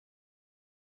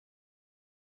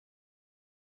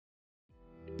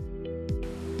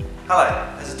Hello,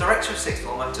 as a Director of Sixth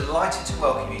Form, I'm delighted to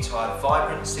welcome you to our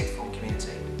vibrant Sixth Form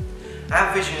community.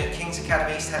 Our vision at King's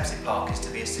Academy East Hampstead Park is to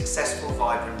be a successful,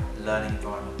 vibrant learning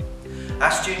environment.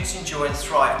 Our students enjoy and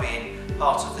thrive being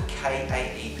part of the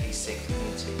KAEP Sixth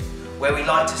community, where we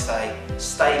like to say,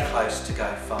 stay close to go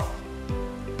far.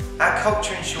 Our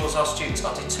culture ensures our students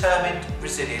are determined,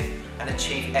 resilient and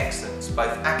achieve excellence,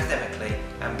 both academically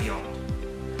and beyond.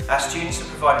 Our students are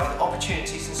provided with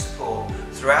opportunities and support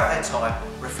throughout their time,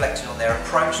 reflecting on their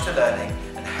approach to learning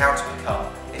and how to become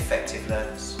effective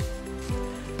learners.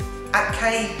 At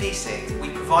KAEP Sixth, we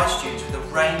provide students with a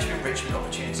range of enrichment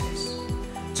opportunities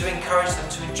to encourage them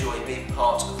to enjoy being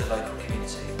part of the local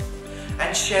community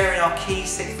and sharing our key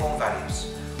Sixth Form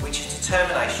values, which is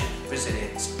determination,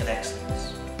 resilience and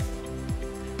excellence.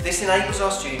 This enables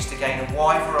our students to gain a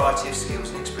wide variety of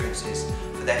skills and experiences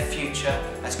for their future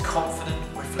as confident,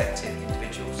 reflective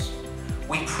individuals.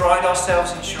 We pride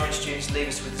ourselves in ensuring students leave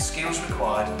us with the skills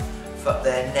required for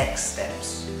their next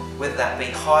steps, whether that be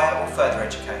higher or further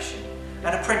education,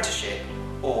 an apprenticeship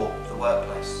or the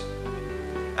workplace.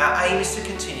 Our aim is to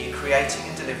continue creating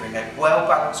and delivering a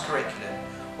well-balanced curriculum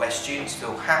where students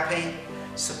feel happy,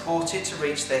 supported to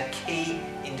reach their key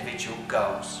individual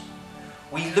goals.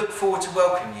 We look forward to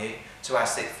welcoming you to our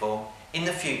Sixth Form in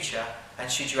the future,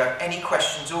 and should you have any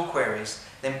questions or queries,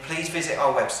 then please visit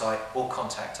our website or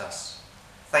contact us.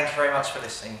 Thank you very much for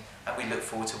listening, and we look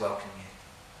forward to welcoming you.